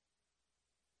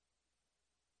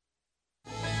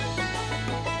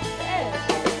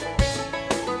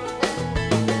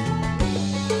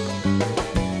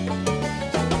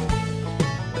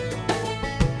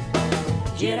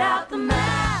 Get out the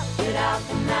map,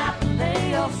 and lay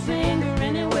your finger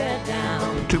anywhere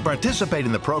down. To participate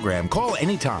in the program, call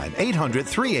anytime,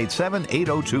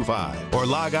 800-387-8025, or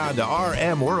log on to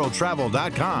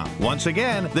rmworldtravel.com. Once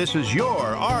again, this is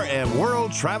your RM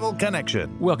World Travel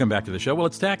Connection. Welcome back to the show. Well,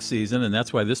 it's tax season, and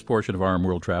that's why this portion of RM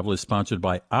World Travel is sponsored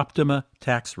by Optima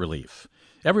Tax Relief.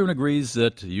 Everyone agrees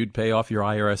that you'd pay off your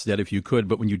IRS debt if you could,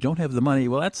 but when you don't have the money,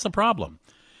 well, that's the problem.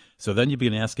 So then you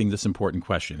begin asking this important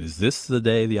question. Is this the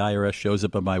day the IRS shows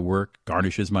up at my work,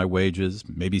 garnishes my wages,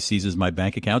 maybe seizes my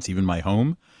bank accounts, even my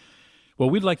home? Well,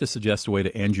 we'd like to suggest a way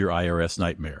to end your IRS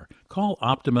nightmare. Call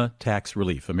Optima Tax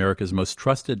Relief, America's most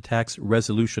trusted tax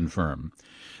resolution firm.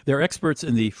 They're experts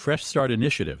in the Fresh Start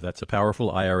Initiative. That's a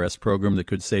powerful IRS program that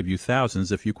could save you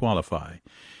thousands if you qualify.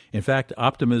 In fact,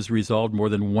 Optima's resolved more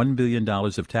than $1 billion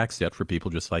of tax debt for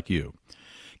people just like you.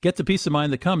 Get the peace of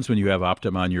mind that comes when you have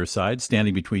Optima on your side,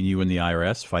 standing between you and the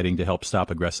IRS, fighting to help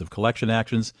stop aggressive collection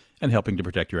actions and helping to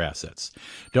protect your assets.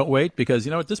 Don't wait, because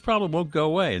you know what? This problem won't go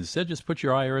away. Instead, just put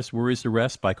your IRS worries to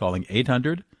rest by calling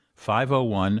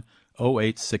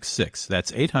 800-501-0866.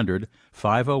 That's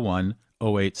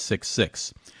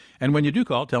 800-501-0866. And when you do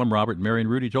call, tell them Robert, Mary, and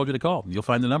Rudy told you to call. You'll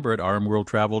find the number at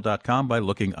rmworldtravel.com by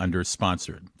looking under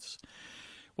Sponsored.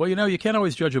 Well, you can't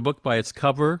always judge a book by its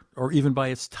cover or even by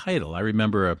its title. I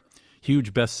remember a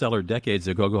huge bestseller decades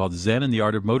ago called Zen and the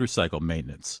Art of Motorcycle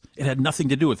Maintenance. It had nothing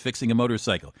to do with fixing a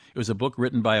motorcycle. It was a book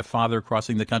written by a father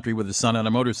crossing the country with his son on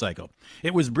a motorcycle.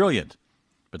 It was brilliant,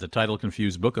 but the title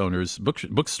confused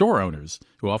bookstore owners,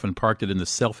 who often parked it in the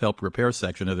self-help repair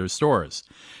section of their stores.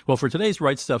 Well, for today's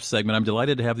Right Stuff segment, I'm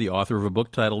delighted to have the author of a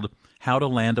book titled How to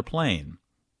Land a Plane.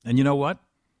 And you know what?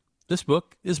 This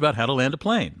book is about how to land a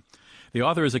plane. The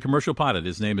author is a commercial pilot.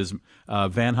 His name is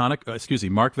Mark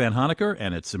Vanhoenacker,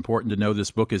 and it's important to know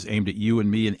this book is aimed at you and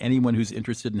me and anyone who's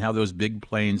interested in how those big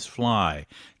planes fly,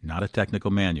 not a technical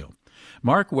manual.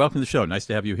 Mark, welcome to the show. Nice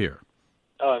to have you here.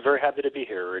 Oh, I'm very happy to be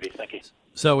here, Rudy. Thank you.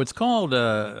 So it's called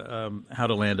How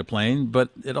to Land a Plane,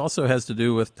 but it also has to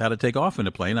do with how to take off in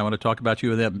a plane. I want to talk about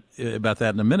about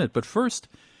that in a minute. But first,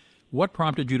 what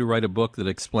prompted you to write a book that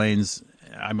explains,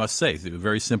 I must say, through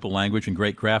very simple language and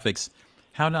great graphics,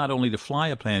 how not only to fly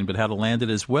a plane, but how to land it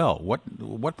as well?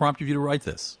 What prompted you to write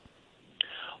this?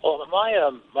 Well,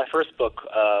 my first book,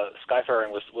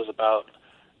 Skyfaring, was about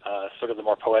sort of the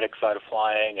more poetic side of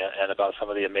flying and about some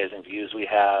of the amazing views we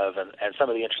have and some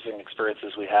of the interesting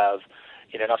experiences we have,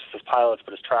 not just as pilots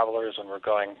but as travelers when we're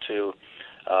going to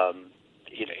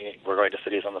we're going to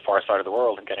cities on the far side of the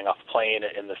world and getting off a plane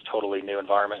in this totally new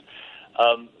environment.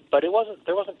 But there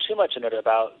wasn't too much in it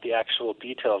about the actual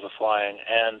details of flying,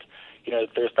 and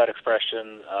there's that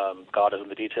expression, God is in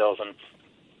the details, and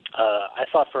I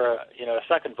thought for a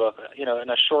second book, in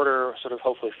a shorter, sort of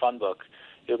hopefully fun book,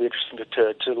 it would be interesting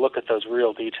to look at those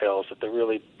real details, at the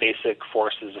really basic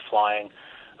forces of flying,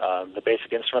 the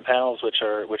basic instrument panels, which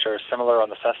are similar on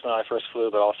the Cessna I first flew,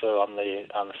 but also on the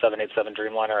 787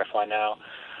 Dreamliner I fly now,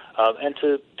 and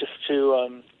to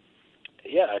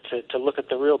look at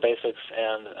the real basics.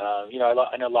 And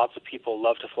I know lots of people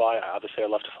love to fly. Obviously, I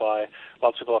love to fly.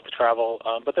 Lots of people love to travel,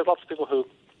 but there's lots of people who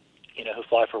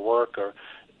fly for work or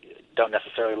don't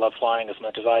necessarily love flying as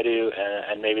much as I do,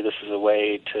 and maybe this is a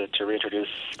way to reintroduce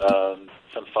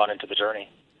some fun into the journey.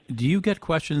 Do you get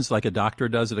questions like a doctor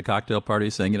does at a cocktail party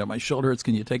saying, my shoulder hurts,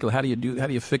 can you take how do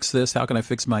you fix this? How can I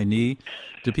fix my knee?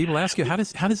 Do people ask you, how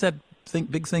does that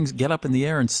big things get up in the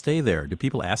air and stay there? Do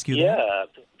people ask you that? Yeah,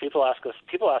 people ask us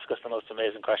the most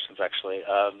amazing questions, actually.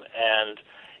 And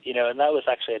that was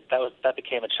actually, that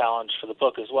became a challenge for the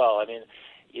book as well. I mean,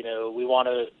 we want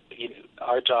to,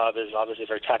 our job is obviously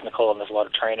very technical, and there's a lot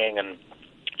of training and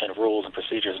rules and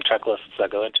procedures and checklists that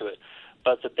go into it.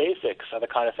 But the basics are the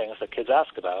kind of things that kids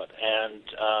ask about. And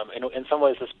in some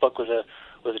ways, this book was a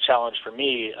challenge for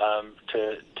me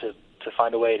to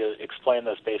find a way to explain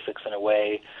those basics in a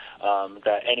way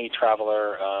that any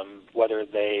traveler, whether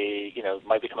they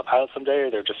might become a pilot someday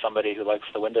or they're just somebody who likes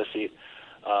the window seat,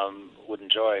 would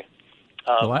enjoy.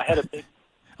 I had a big.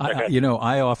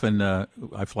 I often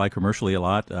I fly commercially a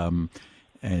lot, and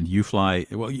you fly.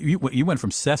 Well, you went from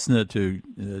Cessna to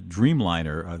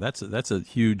Dreamliner. That's a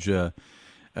huge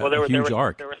huge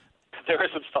arc. There were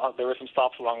some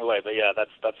stops along the way, but yeah, those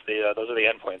are the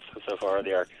endpoints so far of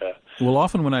the arc. Well,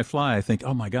 often when I fly, I think,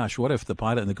 oh my gosh, what if the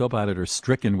pilot and the co-pilot are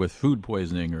stricken with food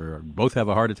poisoning or both have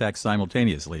a heart attack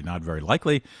simultaneously? Not very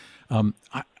likely. Can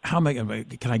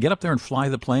I get up there and fly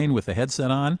the plane with the headset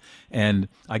on? And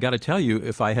I got to tell you,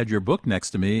 if I had your book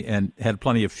next to me and had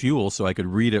plenty of fuel so I could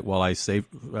read it while I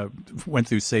went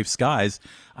through safe skies,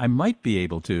 I might be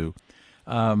able to.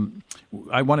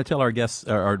 I want to tell our guests,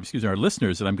 our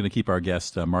listeners, that I'm going to keep our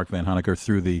guest Mark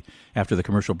Vanhoenacker after the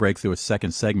commercial break through a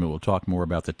second segment. We'll talk more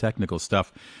about the technical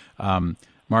stuff.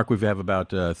 Mark, we have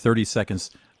about 30 seconds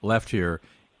left here.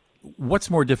 What's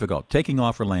more difficult, taking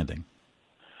off or landing?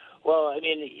 Well, I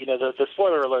mean, the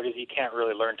spoiler alert is you can't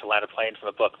really learn to land a plane from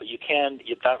a book, but you can.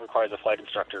 That requires a flight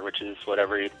instructor, which is what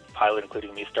every pilot,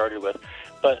 including me, started with.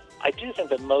 But I do think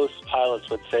that most pilots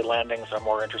would say landings are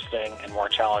more interesting and more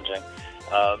challenging,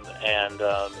 and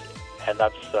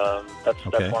that's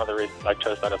one of the reasons I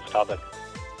chose that as a topic.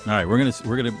 All right, we're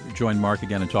gonna join Mark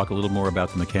again and talk a little more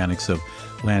about the mechanics of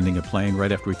landing a plane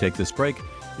right after we take this break.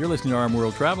 You're listening to RM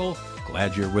World Travel.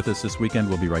 Glad you're with us this weekend.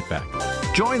 We'll be right back.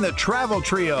 Join the Travel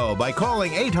Trio by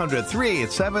calling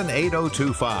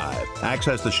 800-387-8025.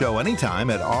 Access the show anytime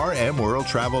at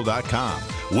RMWorldTravel.com.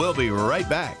 We'll be right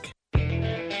back.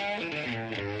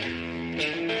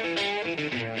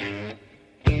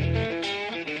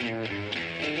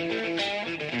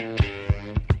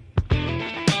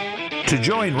 To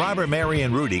join Robert, Mary,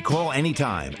 and Rudy, call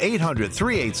anytime,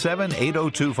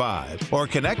 800-387-8025, or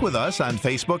connect with us on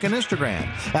Facebook and Instagram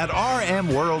at RM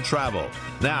World Travel.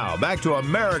 Now, back to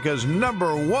America's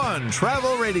 #1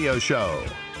 travel radio show.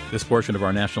 This portion of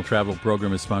our national travel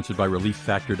program is sponsored by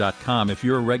ReliefFactor.com. If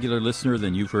you're a regular listener,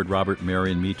 then you've heard Robert,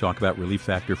 Mary, and me talk about Relief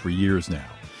Factor for years now.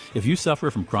 If you suffer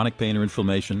from chronic pain or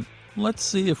inflammation, let's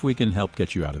see if we can help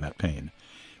get you out of that pain.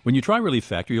 When you try Relief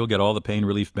Factor, you'll get all the pain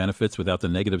relief benefits without the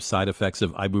negative side effects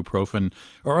of ibuprofen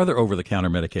or other over-the-counter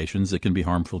medications that can be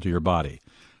harmful to your body.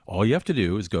 All you have to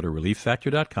do is go to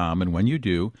ReliefFactor.com, and when you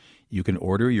do, you can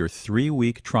order your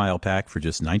 3-week trial pack for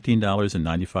just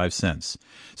 $19.95.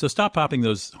 So stop popping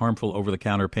those harmful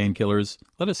over-the-counter painkillers.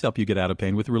 Let us help you get out of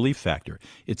pain with Relief Factor.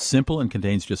 It's simple and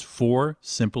contains just 4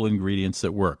 simple ingredients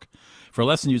that work. For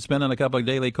less than you'd spend on a cup of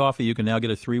daily coffee, you can now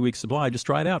get a 3-week supply. Just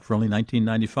try it out for only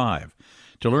 $19.95.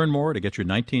 To learn more, to get your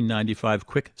 $19.95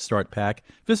 quick start pack,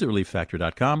 visit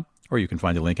ReliefFactor.com, or you can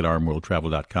find a link at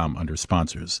RMWorldTravel.com under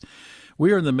sponsors.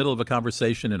 We are in the middle of a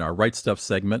conversation in our Right Stuff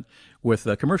segment with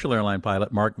commercial airline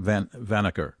pilot Mark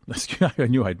Vanhoenacker. I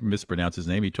knew I'd mispronounce his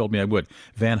name. He told me I would.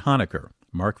 Vanhoenacker.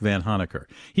 Mark Vanhoenacker.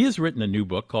 He has written a new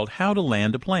book called How to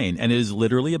Land a Plane, and it is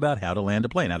literally about how to land a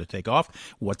plane, how to take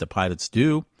off, what the pilots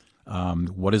do,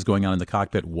 what is going on in the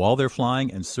cockpit while they're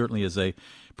flying, and certainly as they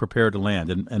prepare to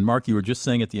land. And Mark, you were just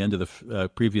saying at the end of the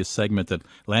previous segment that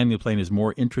landing a plane is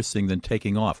more interesting than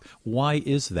taking off. Why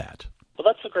is that?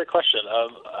 Well, that's a great question.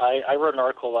 I wrote an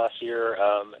article last year,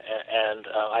 and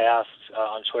I asked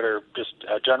on Twitter just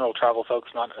general travel folks,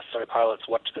 not necessarily pilots,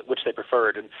 which they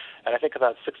preferred. And I think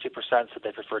about 60% said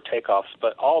they preferred takeoffs,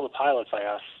 but all the pilots I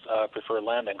asked prefer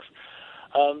landings.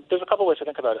 There's a couple ways to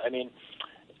think about it. I mean,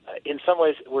 in some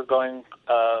ways, we're going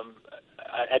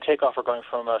at takeoff, we're going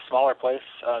from a smaller place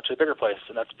to a bigger place,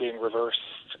 and that's being reversed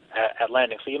at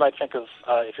landing. So you might think of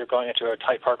if you're going into a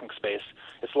tight parking space,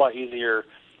 it's a lot easier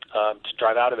to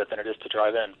drive out of it than it is to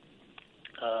drive in.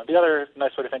 The other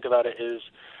nice way to think about it is,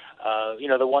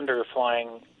 the wonder of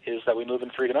flying is that we move in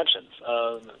 3 dimensions.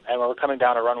 And when we're coming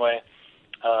down a runway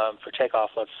for takeoff,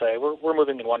 let's say, we're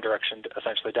moving in one direction,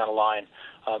 essentially down a line,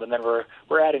 and then we're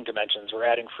adding dimensions, we're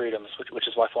adding freedoms, which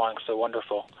is why flying is so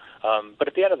wonderful. But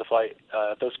at the end of the flight,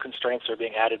 those constraints are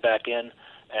being added back in,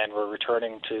 and we're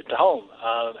returning to home,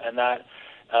 and that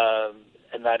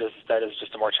is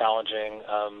just a more challenging.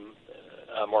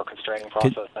 More constraining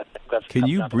process. I think that's can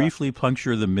you briefly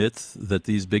puncture the myth that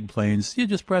these big planes, you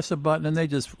just press a button and they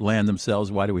just land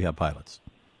themselves? Why do we have pilots?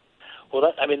 Well,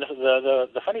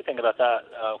 the funny thing about that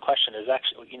question is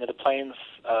actually, the planes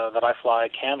that I fly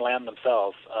can land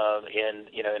themselves in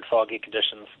foggy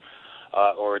conditions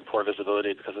or in poor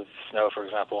visibility because of snow, for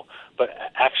example. But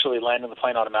actually landing the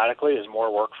plane automatically is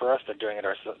more work for us than doing it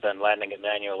than landing it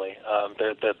manually.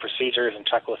 The procedures and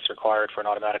checklists required for an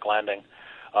automatic landing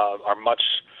are much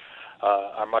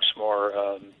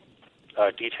more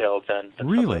detailed than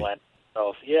really? Land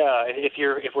itself. Yeah,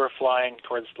 if we're flying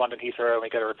towards London Heathrow and we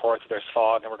get a report that there's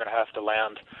fog and we're going to have to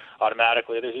land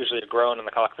automatically, there's usually a groan in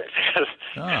the cockpit because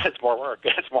it's more work.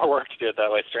 It's more work to do it that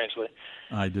way. Strangely,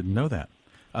 I didn't know that.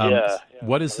 Yeah.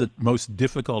 What is the most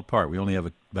difficult part? We only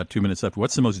have about 2 minutes left.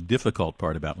 What's the most difficult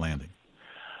part about landing?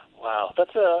 Wow,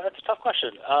 that's a tough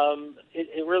question.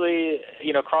 It really,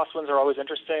 crosswinds are always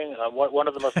interesting. One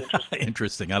of the most interesting.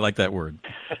 Interesting, I like that word.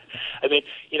 I mean,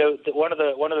 one of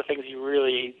the things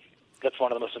that's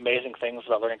one of the most amazing things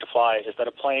about learning to fly is that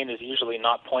a plane is usually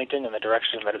not pointing in the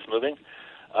direction that it's moving.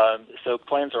 So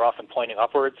planes are often pointing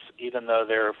upwards, even though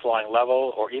they're flying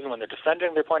level, or even when they're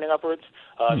descending, they're pointing upwards.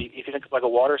 If you think of like a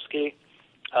water ski,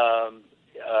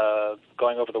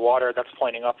 going over the water, that's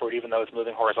pointing upward, even though it's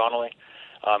moving horizontally.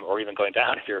 Or even going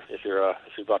down if you're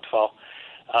about to fall.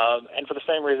 And for the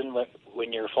same reason,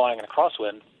 when you're flying in a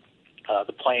crosswind,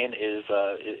 the plane is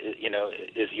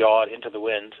yawed into the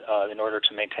wind in order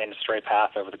to maintain a straight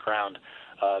path over the ground.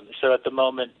 So at the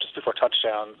moment, just before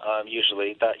touchdown,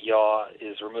 usually that yaw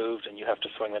is removed and you have to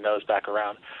swing the nose back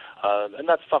around. And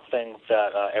that's something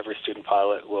that every student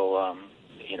pilot will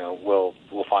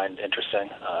find interesting.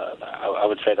 I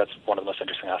would say that's one of the most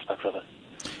interesting aspects of it.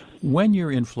 When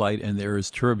you're in flight and there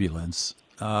is turbulence,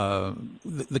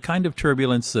 the kind of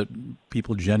turbulence that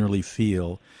people generally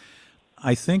feel,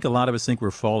 I think a lot of us think we're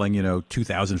falling,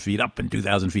 2,000 feet up and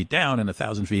 2,000 feet down and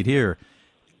 1,000 feet here.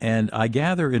 And I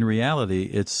gather in reality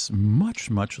it's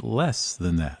much, much less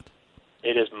than that.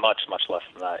 It is much, much less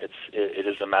than that. It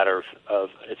is a matter of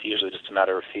it's usually just a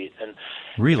matter of feet. And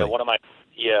really, one of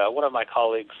my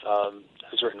colleagues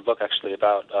who's written a book actually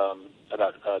about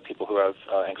people who have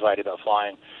anxiety about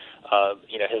flying.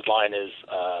 His line is,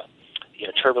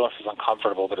 turbulence is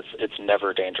uncomfortable, but it's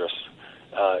never dangerous.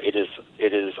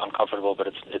 It is uncomfortable, but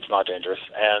it's not dangerous.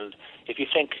 And if you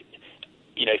think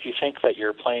that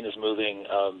your plane is moving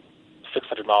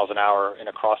 600 miles an hour in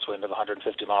a crosswind of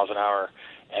 150 miles an hour,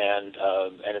 and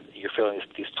you're feeling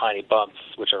these tiny bumps,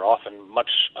 which are often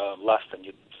much less than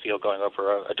you'd feel going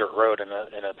over a dirt road in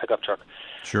a pickup truck.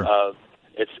 Sure.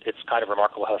 It's kind of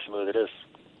remarkable how smooth it is.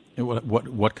 And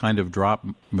what kind of drop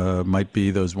might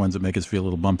be those ones that make us feel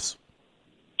little bumps?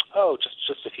 Oh,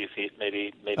 just a few feet,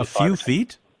 maybe a few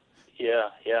feet. Yeah.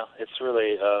 It's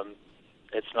really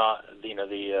it's not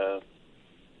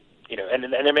and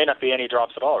there may not be any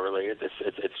drops at all. Really,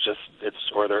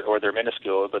 or they're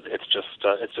minuscule, but it's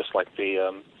just like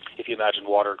the if you imagine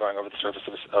water going over the surface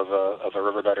of a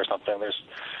riverbed or something.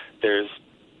 There's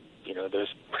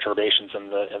perturbations in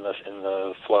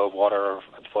the flow of water or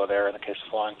flow of air in the case of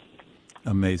flying.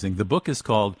 Amazing. The book is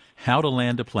called How to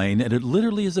Land a Plane, and it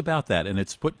literally is about that. And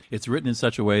it's written in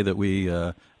such a way that we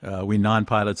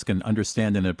non-pilots can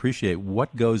understand and appreciate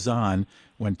what goes on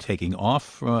when taking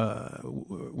off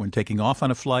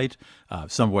on a flight,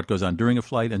 some of what goes on during a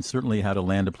flight, and certainly how to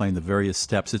land a plane, the various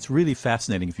steps. It's really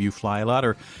fascinating if you fly a lot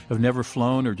or have never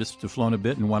flown or just flown a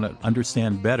bit and want to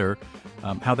understand better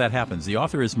how that happens. The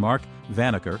author is Mark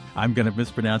Vanhoenacker. I'm going to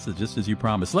mispronounce it just as you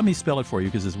promised. Let me spell it for you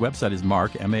because his website is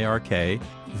Mark, M-A-R-K,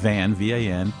 Van,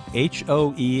 V-A-N,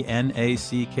 HOENACKER.com.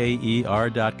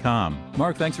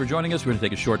 Mark, thanks for joining us. We're going to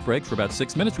take a short break for about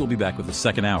 6 minutes. We'll be back with the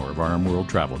second hour of RM World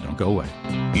Travel. Don't go away.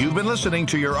 You've been listening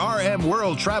to your RM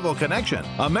World Travel Connection,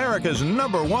 America's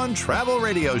 #1 travel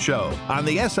radio show on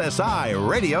the SSI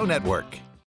Radio Network.